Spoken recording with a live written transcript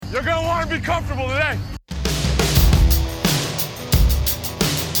They're going to want to be comfortable today.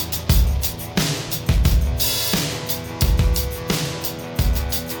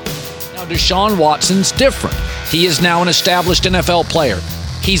 Now, Deshaun Watson's different. He is now an established NFL player.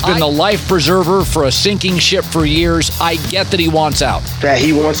 He's been the life preserver for a sinking ship for years. I get that he wants out. That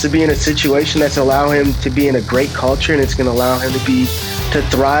he wants to be in a situation that's allowing him to be in a great culture, and it's going to allow him to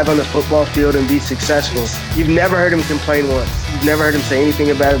thrive on the football field and be successful. You've never heard him complain once. You've never heard him say anything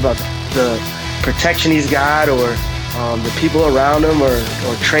about the protection he's got or the people around him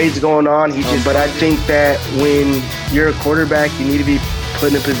or trades going on. But I think that when you're a quarterback, you need to be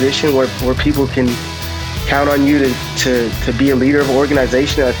put in a position where people can count on you to be a leader of an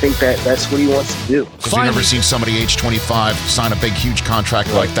organization. I think that's what he wants to do. Have you ever seen somebody age 25 sign a big, huge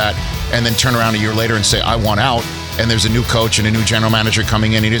contract like that and then turn around a year later and say, I want out, and there's a new coach and a new general manager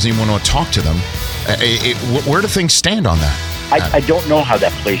coming in, he doesn't even want to talk to them? Where do things stand on that? I don't know how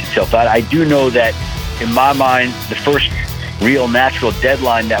that plays itself out. I do know that, in my mind, the first real natural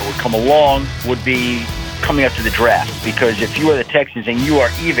deadline that would come along would be coming up to the draft. Because if you are the Texans and you are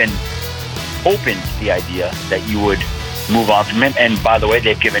even open to the idea that you would move on from him, and by the way,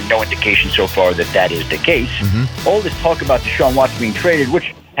 they've given no indication so far that is the case. Mm-hmm. All this talk about Deshaun Watson being traded,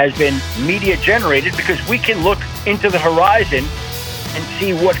 which has been media generated, because we can look into the horizon and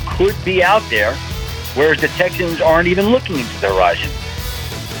see what could be out there, whereas the Texans aren't even looking into the horizon.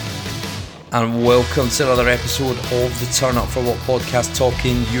 And welcome to another episode of the Turn Up For What podcast,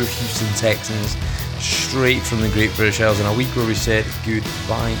 talking your Houston Texans straight from the Great British Isles, in a week where we said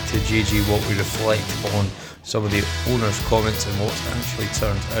goodbye to JJ Watt. We reflect on some of the owner's comments and what's actually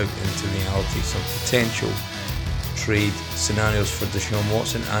turned out into reality, some potential trade scenarios for Deshaun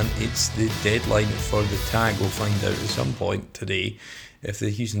Watson, and it's the deadline for the tag. We'll find out at some point today if the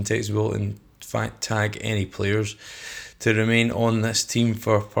Houston Texans will in fact tag any players to remain on this team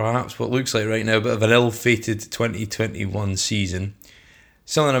for perhaps what looks like right now a bit of an ill-fated 2021 season.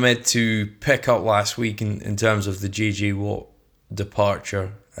 Something I meant to pick up last week in terms of the JJ Watt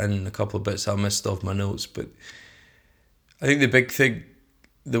departure, and a couple of bits I missed off my notes, but I think the big thing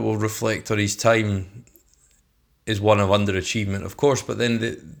that will reflect on his time is one of underachievement, of course, but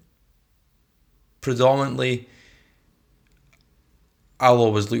then predominantly I'll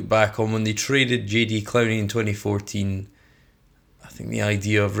always look back on when they traded J.D. Clowney in 2014. I think the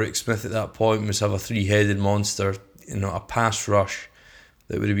idea of Rick Smith at that point was have a three-headed monster, a pass rush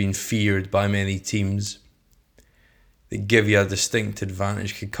that would have been feared by many teams. They give you a distinct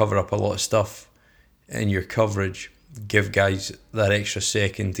advantage, could cover up a lot of stuff in your coverage, give guys that extra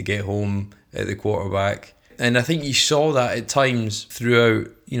second to get home at the quarterback. And I think you saw that at times throughout,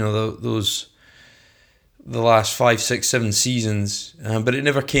 the last 5, 6, 7 seasons, but it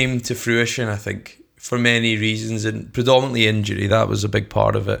never came to fruition, I think, for many reasons, and predominantly injury. That was a big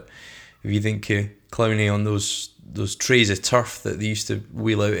part of it. If you think Clowney on those trays of turf that they used to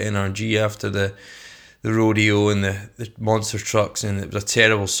wheel out NRG after the rodeo and the monster trucks, and it was a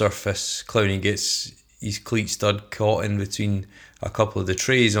terrible surface. Clowney gets his cleat stud caught in between a couple of the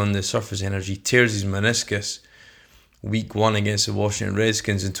trays on the surface energy, tears his meniscus. Week 1 against the Washington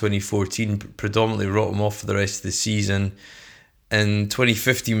Redskins in 2014 predominantly wrote him off for the rest of the season. And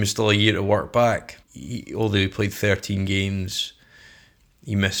 2015 was still a year to work back. Although he played 13 games,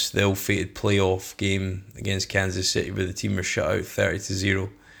 he missed the ill-fated playoff game against Kansas City where the team were shut out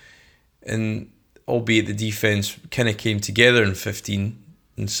 30-0. And albeit the defence kind of came together in 15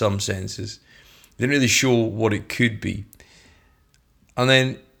 in some senses, didn't really show what it could be. And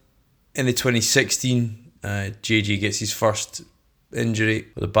then in the 2016, JJ gets his first injury,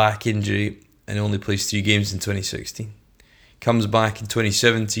 with a back injury, and only plays 3 games in 2016. Comes back in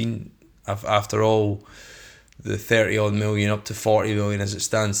 2017 after all the 30-odd million up to 40 million as it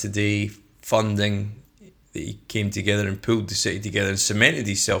stands today, funding that he came together and pulled the city together and cemented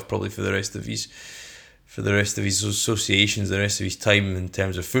himself probably for the rest of his associations, the rest of his time in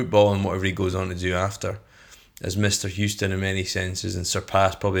terms of football and whatever he goes on to do after, as Mr. Houston in many senses, and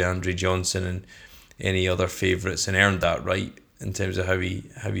surpassed probably Andre Johnson and any other favourites, and earned that right in terms of how he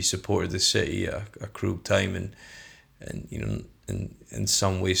supported the city at a cruel time, and in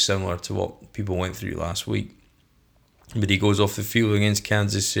some ways similar to what people went through last week. But he goes off the field against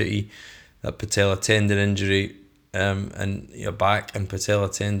Kansas City, that patella tendon injury, and back and patella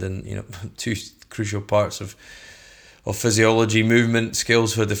tendon, 2 crucial parts of physiology, movement,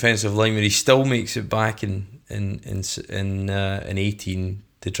 skills for a defensive lineman. He still makes it back in 18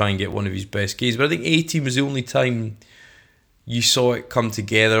 to try and get one of his best games. But I think 18 was the only time you saw it come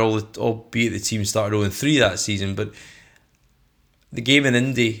together, albeit the team started 0-3 that season. But the game in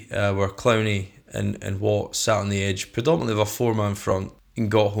Indy, where Clowney and Watt sat on the edge, predominantly of a 4-man front,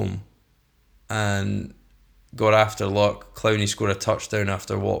 and got home and got after luck. Clowney scored a touchdown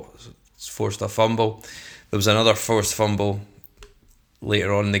after what forced a fumble. There was another forced fumble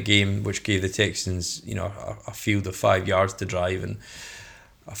later on in the game, which gave the Texans, a field of 5 yards to drive, and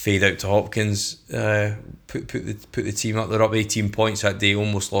a fade out to Hopkins put the team up. They're up 18 points that day.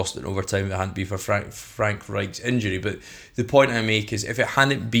 Almost lost it in overtime if it hadn't been for Frank Reich's injury. But the point I make is, if it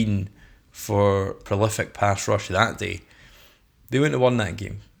hadn't been for prolific pass rush that day, they wouldn't have won that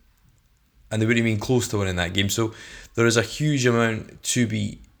game, and they wouldn't have been close to winning that game. So there is a huge amount to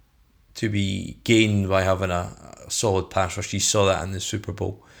be gained by having a solid pass rush. You saw that in the Super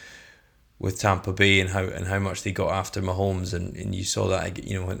Bowl with Tampa Bay and how much they got after Mahomes, and you saw that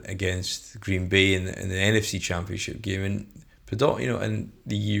against Green Bay in the NFC Championship game, and in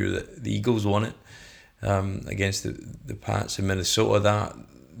the year that the Eagles won it against the Pats in Minnesota.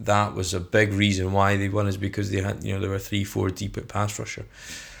 That was a big reason why they won, is because they had they were 3-4 deep at pass rusher.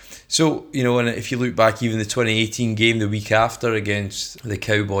 So and if you look back, even the 2018 game the week after against the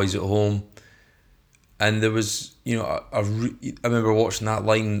Cowboys at home, and there was I remember watching that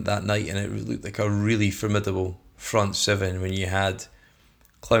line that night, and it looked like a really formidable front seven when you had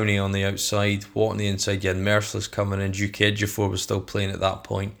Clowney on the outside, Watt on the inside, you had Merciless coming in, Duke Ejiofor was still playing at that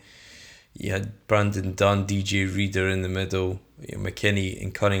point, you had Brandon Dunn, DJ Reader in the middle, McKinney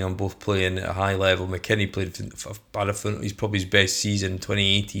and Cunningham both playing at a high level. McKinney played he's probably his best season in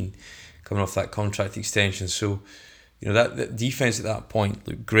 2018, coming off that contract extension. So that defense at that point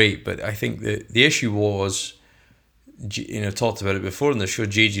looked great, but I think the issue was, talked about it before in the show,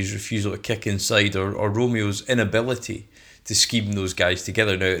 JJ's refusal to kick inside, or Romeo's inability to scheme those guys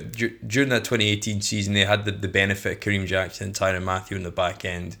together. Now, during that 2018 season, they had the benefit of Kareem Jackson and Tyrann Mathieu in the back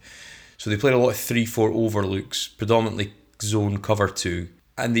end. So they played a lot of 3-4 overlooks, predominantly zone cover 2,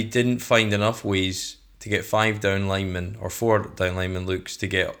 and they didn't find enough ways to get 5 down linemen or 4 down linemen looks to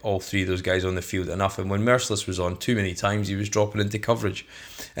get all 3 of those guys on the field enough. And when Merciless was on, too many times he was dropping into coverage,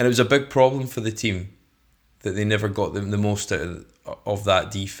 and it was a big problem for the team that they never got the most out of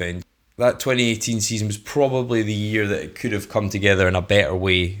that defense. That 2018 season was probably the year that it could have come together in a better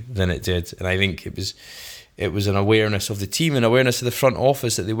way than it did, and I think it was an awareness of the team and awareness of the front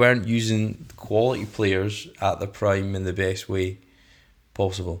office that they weren't using quality players at the prime in the best way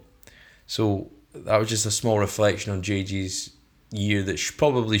possible. So that was just a small reflection on JJ's year, that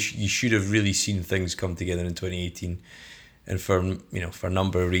you should have really seen things come together in 2018. And for a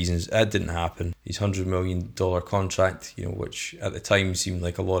number of reasons, that didn't happen. His $100 million contract, which at the time seemed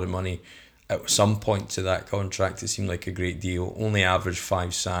like a lot of money, at some point to that contract it seemed like a great deal. Only averaged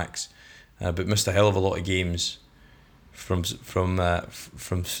 5 sacks, but missed a hell of a lot of games from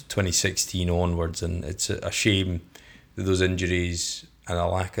 2016 onwards. And it's a shame that those injuries and a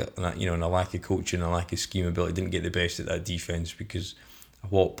lack of coaching, a lack of scheme ability didn't get the best at that defense, because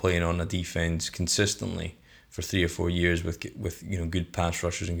Watt playing on a defense consistently for 3 or 4 years with good pass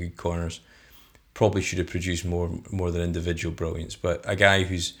rushers and good corners probably should have produced more than individual brilliance. But a guy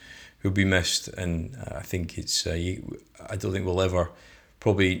who'll be missed, and I think I don't think we'll ever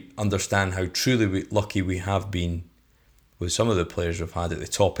probably understand how truly lucky we have been with some of the players we've had at the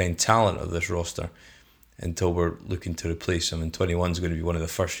top end talent of this roster, until we're looking to replace them. And 21 is going to be one of the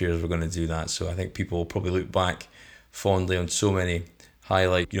first years we're going to do that. So I think people will probably look back fondly on so many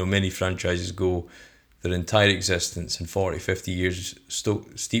highlights. Many franchises go their entire existence in 40, 50 years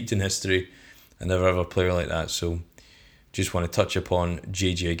steeped in history and never have a player like that. So just want to touch upon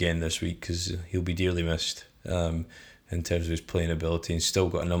JJ again this week, because he'll be dearly missed in terms of his playing ability, and still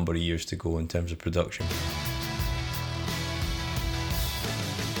got a number of years to go in terms of production.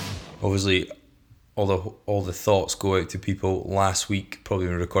 Obviously, all the thoughts go out to people last week. Probably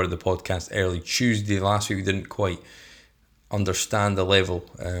when we recorded the podcast early Tuesday last week, we didn't quite understand the level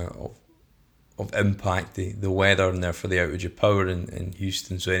of impact, the weather, and therefore the outage of power in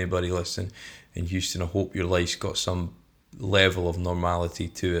Houston. So anybody listening in Houston, I hope your life's got some level of normality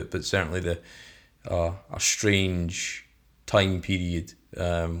to it. But certainly a strange time period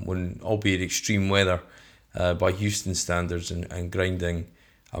when, albeit extreme weather by Houston standards, and grinding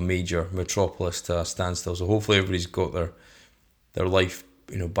a major metropolis to a standstill. So hopefully everybody's got their life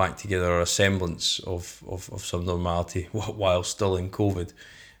back together, or a semblance of some normality while still in COVID.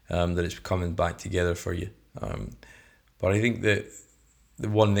 That it's coming back together for you. But I think that the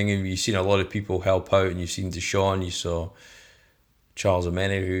one thing, you've seen a lot of people help out, and you've seen Deshaun, you saw Charles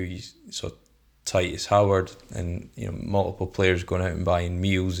Omenihu, you saw Titus Howard, and multiple players going out and buying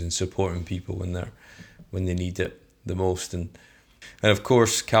meals and supporting people when they need it the most. And of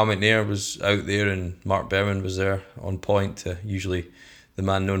course, Cal McNair was out there, and Mark Berman was there on point, usually the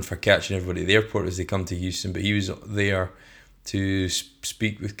man known for catching everybody at the airport as they come to Houston. But he was there to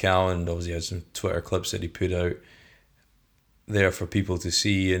speak with Cal, and obviously had some Twitter clips that he put out there for people to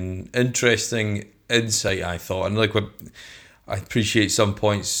see, and interesting insight, I thought. And like, what I appreciate, some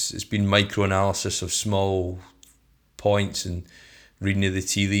points it's been micro-analysis of small points and reading of the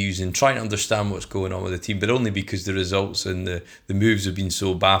tea leaves and trying to understand what's going on with the team, but only because the results and the moves have been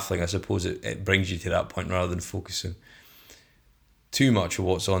so baffling. I suppose it brings you to that point rather than focusing too much on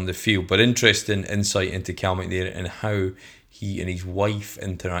what's on the field. But interesting insight into Cal McNair and how he and his wife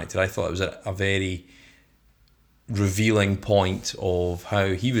interacted. I thought it was a very revealing point of how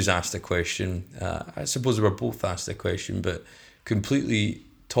he was asked a question. I suppose they were both asked a question, but completely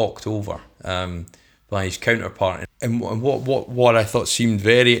talked over by his counterpart. And what I thought seemed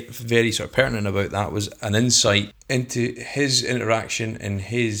very, very sort of pertinent about that was an insight into his interaction and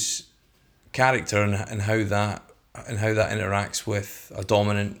his character and how that interacts with a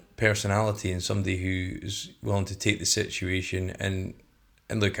dominant personality and somebody who's willing to take the situation and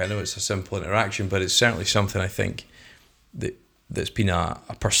look, I know it's a simple interaction, but it's certainly something I think that's been a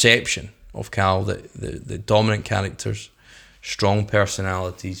perception of Cal, that the dominant characters, strong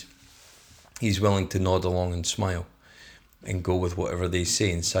personalities, he's willing to nod along and smile and go with whatever they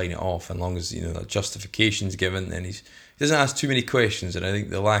say and sign it off, as long as that justification's given. Then he doesn't ask too many questions, and I think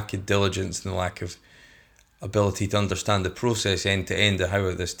the lack of diligence and the lack of ability to understand the process end to end of how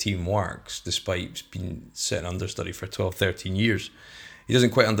this team works, despite being sitting understudy for 12, 13 years. He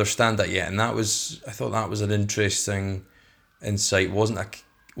doesn't quite understand that yet, and I thought that was an interesting insight. Wasn't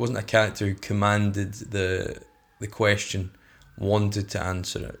a character who commanded the question, wanted to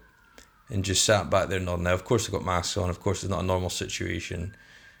answer it, and just sat back there nodding. Now, of course, they've got masks on. Of course, it's not a normal situation,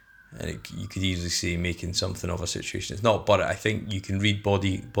 and you could easily say making something of a situation. It's not, but I think you can read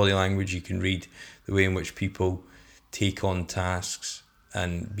body language. You can read the way in which people take on tasks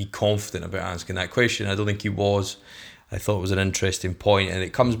and be confident about asking that question. I don't think he was. I thought it was an interesting point, and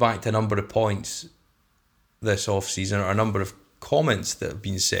it comes back to a number of points this off-season, or a number of comments that have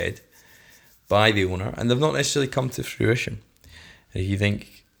been said by the owner, and they've not necessarily come to fruition.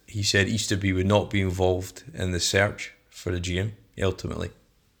 He said Easterby would not be involved in the search for the GM. He ultimately,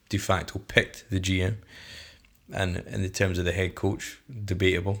 de facto, picked the GM, and in the terms of the head coach,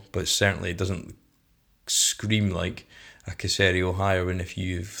 debatable, but certainly it doesn't scream like a Caserio hire. And if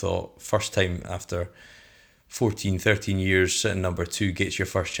you've thought first time after 14, 13 years sitting number 2 gets your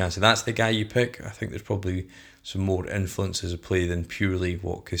first chance, and that's the guy you pick, I think there's probably some more influences at play than purely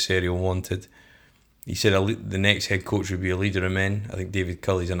what Caserio wanted. He said the next head coach would be a leader of men. I think David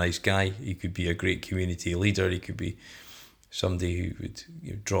Culley's a nice guy. He could be a great community leader. He could be somebody who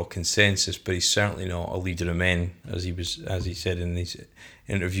would draw consensus, but he's certainly not a leader of men, as he said in his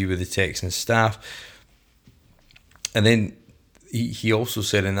interview with the Texans staff. And then he also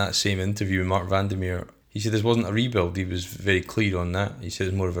said in that same interview with Mark Vandermeer, he said this wasn't a rebuild. He was very clear on that. He said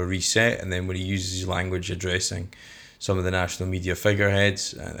it's more of a reset. And then when he uses his language addressing some of the national media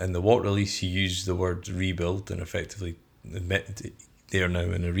figureheads and the Watt release, he used the word rebuild and effectively admitted they are now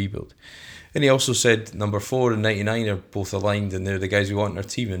in a rebuild. And he also said number 4 and 99 are both aligned, and they're the guys we want in our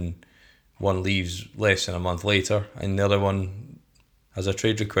team, and one leaves less than a month later and the other one has a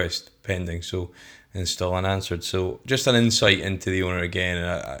trade request pending, and still unanswered. So just an insight into the owner again.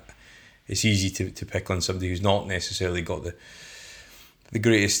 And it's easy to pick on somebody who's not necessarily got the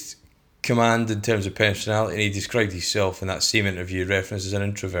greatest command in terms of personality, and he described himself in that same interview reference as an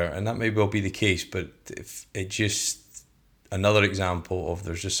introvert, and that may well be the case, but if it just another example of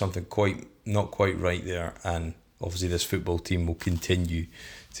there's just something not quite right there, and obviously this football team will continue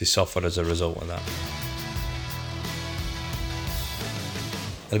to suffer as a result of that.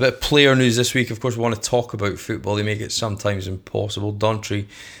 And a bit of player news this week. Of course, we want to talk about football. They make it sometimes impossible. Dauntree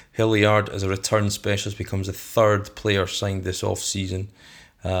Hilliard, as a return specialist, becomes the 3rd player signed this off-season,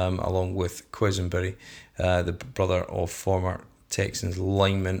 along with Quisenberry, the brother of former Texans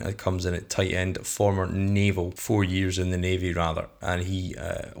lineman. It comes in at tight end, former naval, 4 years in the Navy rather, and he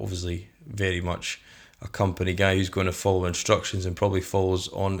obviously very much a company guy who's going to follow instructions and probably follows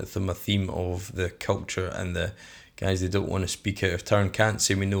on from a theme of the culture and the guys they don't want to speak out of turn. Can't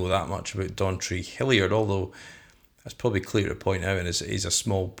say we know that much about Dauntree Hilliard, although that's probably clear to point out, and it's a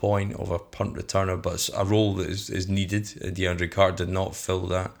small point of a punt returner, but it's a role that is needed. DeAndre Carter did not fill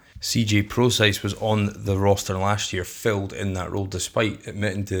that. CJ Prosise was on the roster last year, filled in that role, despite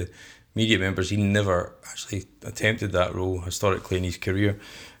admitting to media members he never actually attempted that role historically in his career.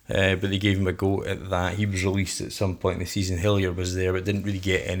 But they gave him a go at that. He was released at some point in the season. Hilliard was there, but didn't really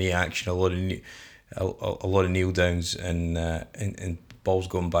get any action. A lot of kneel downs and balls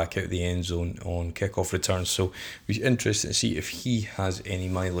going back out the end zone on kickoff returns. So it'll be interesting to see if he has any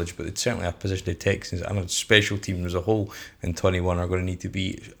mileage. But it's certainly a position the Texans and a special team as a whole in 21 are going to need to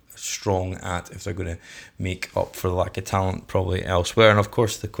be strong at if they're going to make up for the lack of talent probably elsewhere. And of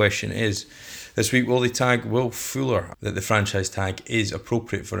course the question is this week, will they tag Will Fuller? That the franchise tag is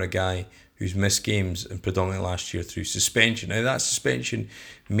appropriate for a guy who's missed games and predominantly last year through suspension. Now that suspension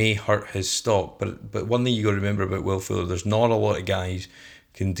may hurt his stock, but one thing you got to remember about Will Fuller, there's not a lot of guys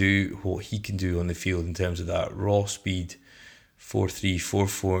can do what he can do on the field in terms of that raw speed 4-3,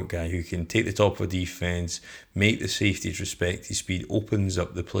 4-4 guy who can take the top of a defence, make the safeties respect his speed, opens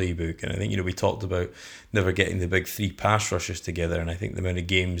up the playbook. And I think, we talked about never getting the big three pass rushes together, and I think the amount of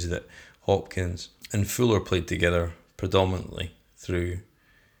games that Hopkins and Fuller played together predominantly through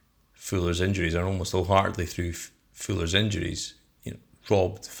Fuller's injuries, and almost wholeheartedly through Fuller's injuries,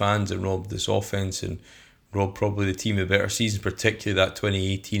 robbed fans and robbed this offense and robbed probably the team a better season, particularly that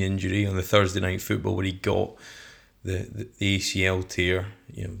 2018 injury on the Thursday Night Football where he got the ACL tear,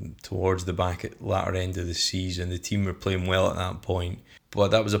 towards the latter end of the season. The team were playing well at that point, but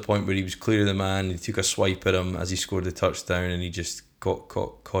that was a point where he was clear of the man. He took a swipe at him as he scored the touchdown, and he just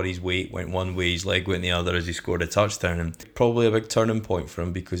caught his weight, went one way, his leg went the other as he scored a touchdown. And probably a big turning point for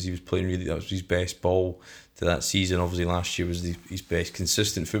him because he was playing that was his best ball to that season. Obviously last year was his best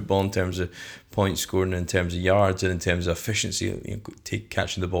consistent football in terms of point scoring, in terms of yards, and in terms of efficiency,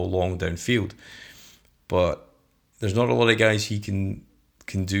 catching the ball long downfield. But there's not a lot of guys he can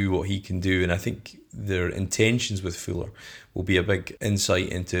do what he can do, and I think their intentions with Fuller will be a big insight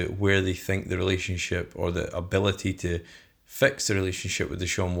into where they think the relationship or the ability to fix the relationship with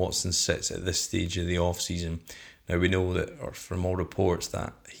Deshaun Watson sits at this stage of the off-season. Now we know that, or from all reports,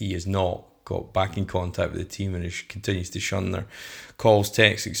 that he has not got back in contact with the team and continues to shun their calls,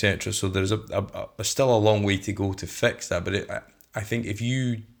 texts, etc. So there's still a long way to go to fix that. But I think if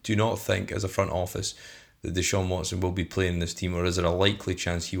you do not think as a front office that Deshaun Watson will be playing this team, or is there a likely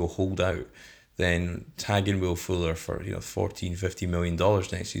chance he will hold out, then tagging Will Fuller for $14-15 million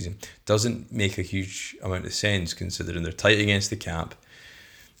next season doesn't make a huge amount of sense, considering they're tight against the cap.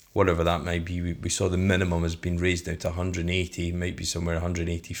 Whatever that might be, we saw the minimum has been raised now to 180, might be somewhere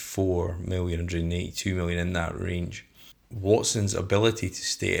 184 million, 182 million, in that range. Watson's ability to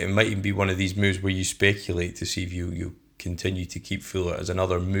stay, it might even be one of these moves where you speculate to see if you continue to keep Fuller as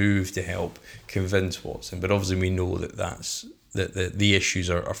another move to help convince Watson. But obviously we know that the issues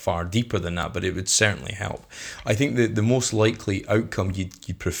are far deeper than that, but it would certainly help. I think the most likely outcome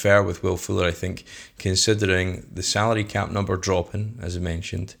you'd prefer with Will Fuller, I think, considering the salary cap number dropping, as I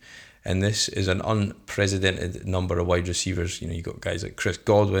mentioned, and this is an unprecedented number of wide receivers. You've got guys like Chris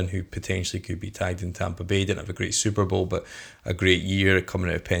Godwin, who potentially could be tagged in Tampa Bay. Didn't have a great Super Bowl, but a great year coming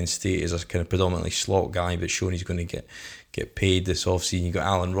out of Penn State as a kind of predominantly slot guy, but showing he's going to get paid this offseason. You've got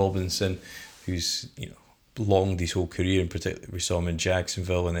Allen Robinson, who's longed his whole career, in particular we saw him in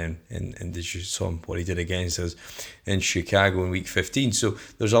Jacksonville, and then and you saw him what he did against us in Chicago in week 15. So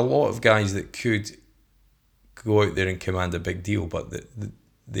there's a lot of guys that could go out there and command a big deal, but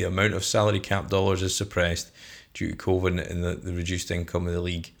the amount of salary cap dollars is suppressed due to COVID and the reduced income of the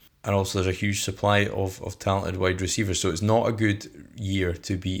league. And also there's a huge supply of talented wide receivers, so it's not a good year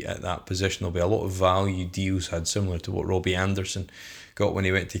to be at that position. There'll be a lot of value deals had, similar to what Robbie Anderson got when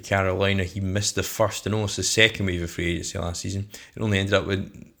he went to Carolina. He missed the first and almost the second wave of free agency last season. It only ended up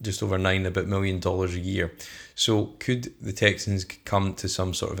with just over $9 million a year. So could the Texans come to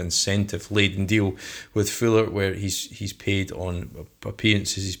some sort of incentive-laden deal with Fuller, where he's paid on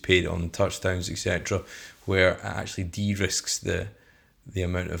appearances, he's paid on touchdowns, etc., where it actually de-risks the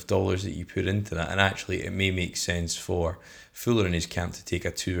amount of dollars that you put into that? And actually it may make sense for Fuller and his camp to take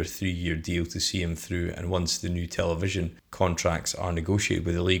a 2 or 3 year deal to see him through, and once the new television contracts are negotiated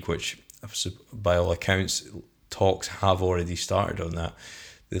with the league, which by all accounts talks have already started on that,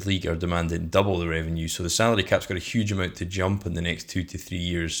 the league are demanding double the revenue, so the salary cap's got a huge amount to jump in the next 2 to 3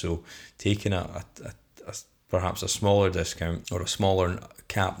 years. So taking a perhaps a smaller discount or a smaller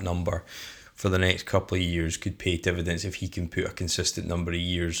cap number for the next couple of years could pay dividends if he can put a consistent number of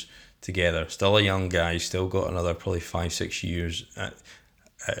years together. Still a young guy, still got another probably 5-6 years at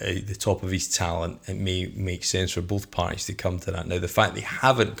the top of his talent. It may make sense for both parties to come to that. Now, the fact they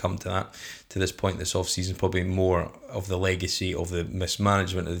haven't come to that to this point this off-season, probably more of the legacy of the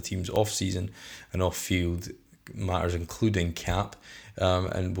mismanagement of the team's off-season and off-field matters, including cap,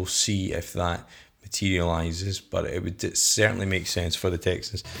 and we'll see if that materialises, but it would certainly make sense for the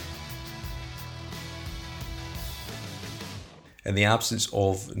Texans. In the absence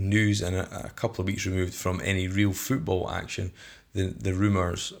of news and a couple of weeks removed from any real football action, the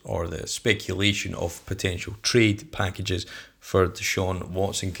rumours or the speculation of potential trade packages for Deshaun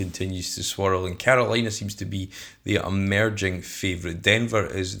Watson continues to swirl, and Carolina seems to be the emerging favourite. Denver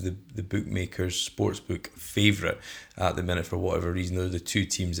is the bookmakers' sportsbook favourite at the minute for whatever reason. They're the two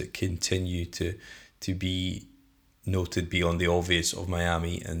teams that continue to be noted beyond the obvious of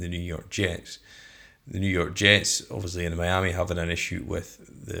Miami and the New York Jets. The New York Jets, obviously, in Miami having an issue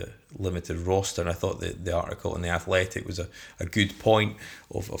with the limited roster, and I thought that the article in The Athletic was a good point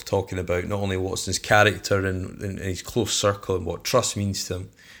of talking about not only Watson's character and his close circle and what trust means to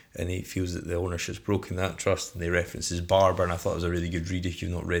him, and he feels that the ownership's broken that trust, and they reference his barber, and I thought it was a really good read. If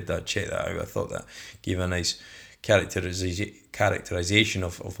you've not read that, check that out. I thought that gave a nice characterization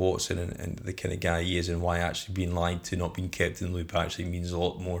of Watson and the kind of guy he is, and why actually being lied to, not being kept in the loop, actually means a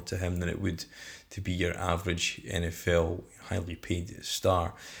lot more to him than it would to be your average NFL highly paid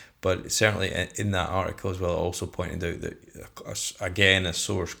star. But certainly in that article as well, it also pointed out that, again, a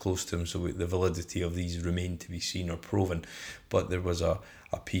source close to him, so the validity of these remain to be seen or proven. But there was a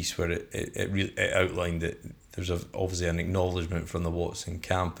piece where it outlined that there's obviously an acknowledgement from the Watson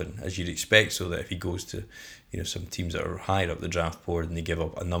camp, and as you'd expect, so that if he goes to some teams that are higher up the draft board and they give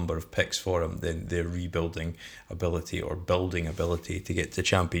up a number of picks for him, then their rebuilding ability or building ability to get to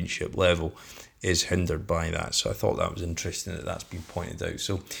championship level is hindered by that. So I thought that was interesting that that's been pointed out.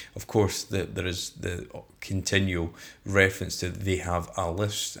 So of course there is the continual reference to they have a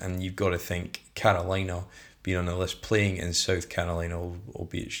list, and you've got to think Carolina being on the list, playing in South Carolina,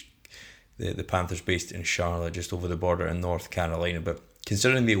 albeit the Panthers based in Charlotte, just over the border in North Carolina. But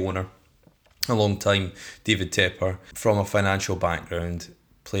considering the owner, a long time, David Tepper, from a financial background,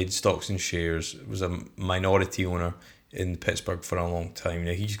 played stocks and shares, was a minority owner in Pittsburgh for a long time.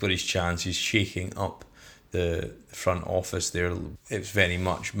 Now he's got his chance. He's shaking up the front office there. It's very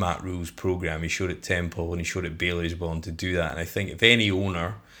much Matt Rule's program. He showed at Temple and he showed at Baylor he's willing to do that. And I think if any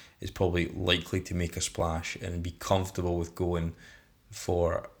owner is probably likely to make a splash and be comfortable with going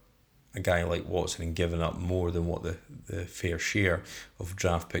for a guy like Watson and giving up more than what the fair share of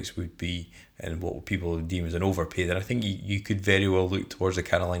draft picks would be and what people would deem as an overpay, then I think you could very well look towards the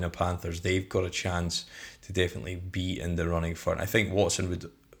Carolina Panthers. They've got a chance to definitely be in the running for it. I think Watson would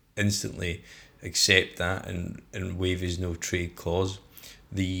instantly accept that and waive his no trade clause.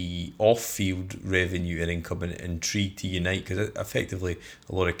 The off-field revenue and income intrigue to Unite, because effectively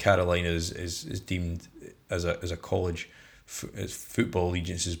a lot of Carolina is deemed as a college football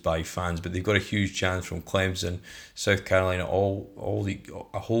allegiances by fans, but they've got a huge chance from Clemson, South Carolina,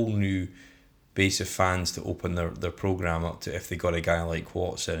 a whole new base of fans to open their program up to if they got a guy like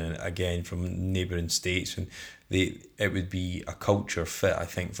Watson, and again from neighbouring states, and it would be a culture fit, I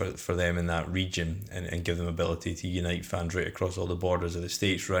think, for them in that region, and give them ability to unite fans right across all the borders of the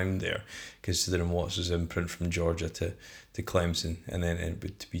states round there, considering Watson's imprint from Georgia to Clemson, and then it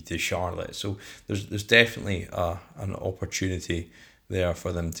would be to Charlotte. So there's definitely an opportunity there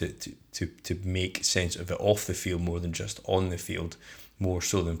for them to make sense of it off the field more than just on the field, more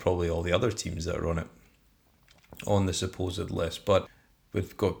so than probably all the other teams that are on the supposed list. But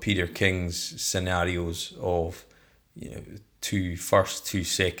we've got Peter King's scenarios of 2 firsts, 2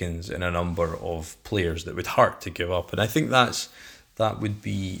 seconds, and a number of players that would hurt to give up, and I think that would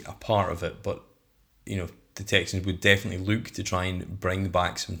be a part of it. But the Texans would definitely look to try and bring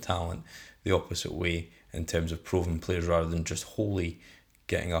back some talent the opposite way in terms of proven players, rather than just wholly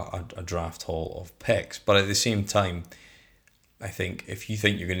getting a draft haul of picks. But at the same time, I think if you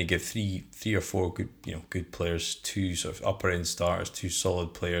think you're going to give three or four good players, 2 sort of upper end starters, 2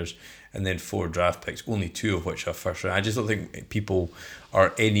 solid players, and then 4 draft picks, only 2 of which are first round, I just don't think people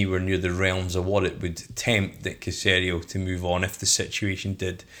are anywhere near the realms of what it would tempt Nick Caserio to move on if the situation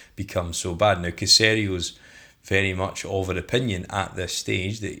did become so bad. Now, Caserio's very much of an opinion at this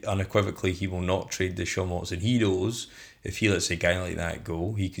stage that unequivocally he will not trade Deshaun Watson. He knows if he lets a guy like that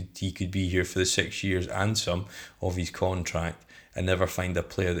go, he could be here for the 6 years and some of his contract and never find a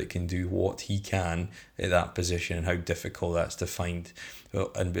player that can do what he can at that position, and how difficult that's to find.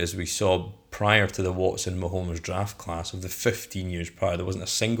 And as we saw prior to the Watson-Mahomes draft class, of the 15 years prior, there wasn't a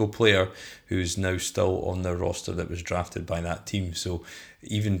single player who's now still on their roster that was drafted by that team. So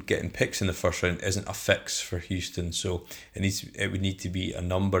even getting picks in the first round isn't a fix for Houston. So it would need to be a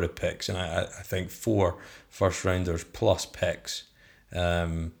number of picks, and I think 4 first rounders plus picks,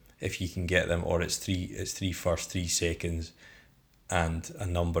 if you can get them, or it's 3 firsts, 3 seconds, and a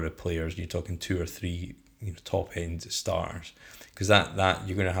number of players. You're talking 2 or 3 top end starters, because that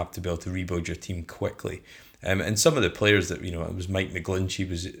you're going to have to be able to rebuild your team quickly. And some of the players that it was Mike McGlinchey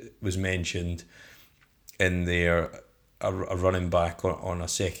was mentioned in there, a running back on a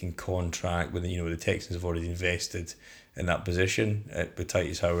second contract, when the Texans have already invested in that position with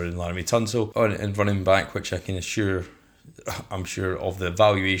Titus Howard and Laramie Tunsil and running back, which I'm sure of the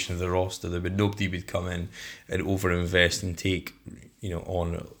valuation of the roster, nobody would come in and overinvest and take,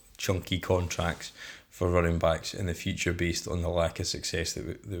 on chunky contracts for running backs in the future based on the lack of success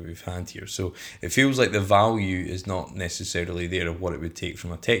that we've had here. So it feels like the value is not necessarily there of what it would take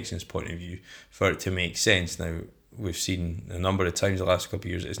from a Texans point of view for it to make sense. Now, we've seen a number of times the last couple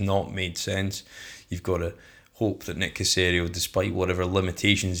of years it's not made sense. You've got to hope that Nick Caserio, despite whatever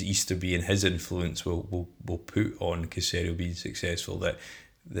limitations Easterby and his influence will put on Caserio being successful, that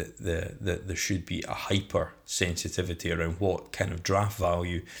there should be a hyper sensitivity around what kind of draft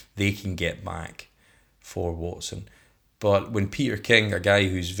value they can get back for Watson. But when Peter King, a guy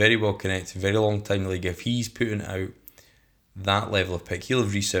who's very well connected, very long time in the league, if he's putting out that level of pick, he'll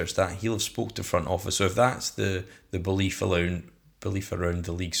have researched that, he'll have spoke to front office. So if that's the belief around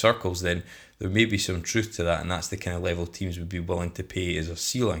the league circles, then there may be some truth to that, and that's the kind of level teams would be willing to pay as a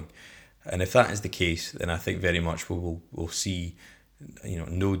ceiling. And if that is the case, then I think very much we'll see,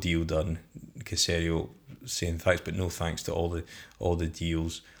 no deal done. Caserio saying thanks, but no thanks to all the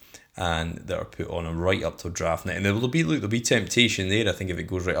deals, and that are put on him right up till draft night. And there'll be temptation there. I think if it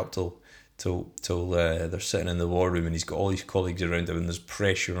goes right up till they're sitting in the war room and he's got all these colleagues around him and there's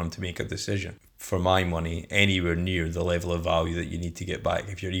pressure on him to make a decision. For my money, anywhere near the level of value that you need to get back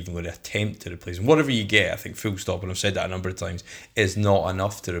if you're even going to attempt to replace him. Whatever you get, I think full stop, and I've said that a number of times, is not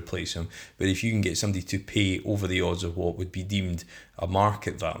enough to replace him. But if you can get somebody to pay over the odds of what would be deemed a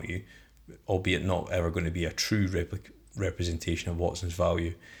market value, albeit not ever going to be a true representation of Watson's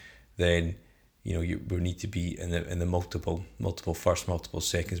value, then we need to be in the multiple first, multiple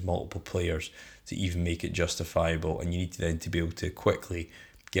seconds, multiple players to even make it justifiable, and you need to then to be able to quickly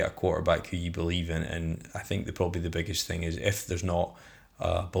get a quarterback who you believe in. And I think probably the biggest thing is if there's not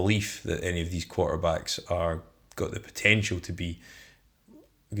a belief that any of these quarterbacks are got the potential to be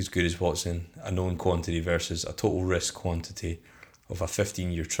as good as Watson, a known quantity versus a total risk quantity of a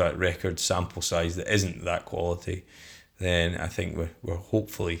 15-year track record sample size that isn't that quality, then I think we're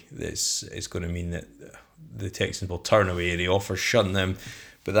hopefully it's going to mean that the Texans will turn away the offer, shun them,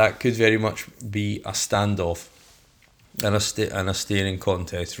 but that could very much be a standoff and a staring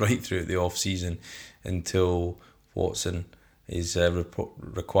contest right through the off season until Watson is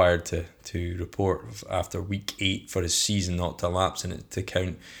required to report after week 8 for his season not to lapse and it to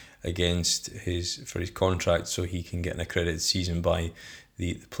count against his contract, so he can get an accredited season by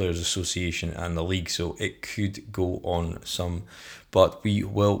the Players Association and the league. So it could go on some, but we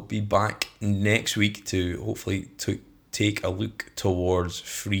will be back next week to hopefully take a look towards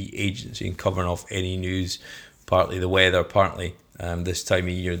free agency and covering off any news, partly the weather, partly this time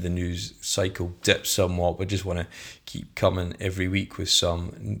of year the news cycle dips somewhat, but just want to keep coming every week with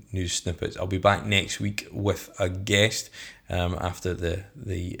some news snippets. I'll be back next week with a guest after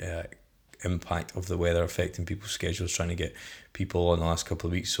the impact of the weather affecting people's schedules, trying to get people on the last couple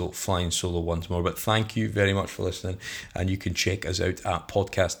of weeks, so flying solo once more. But thank you very much for listening, and you can check us out at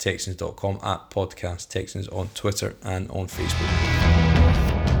podcasttexans.com, at podcasttexans on Twitter and on Facebook.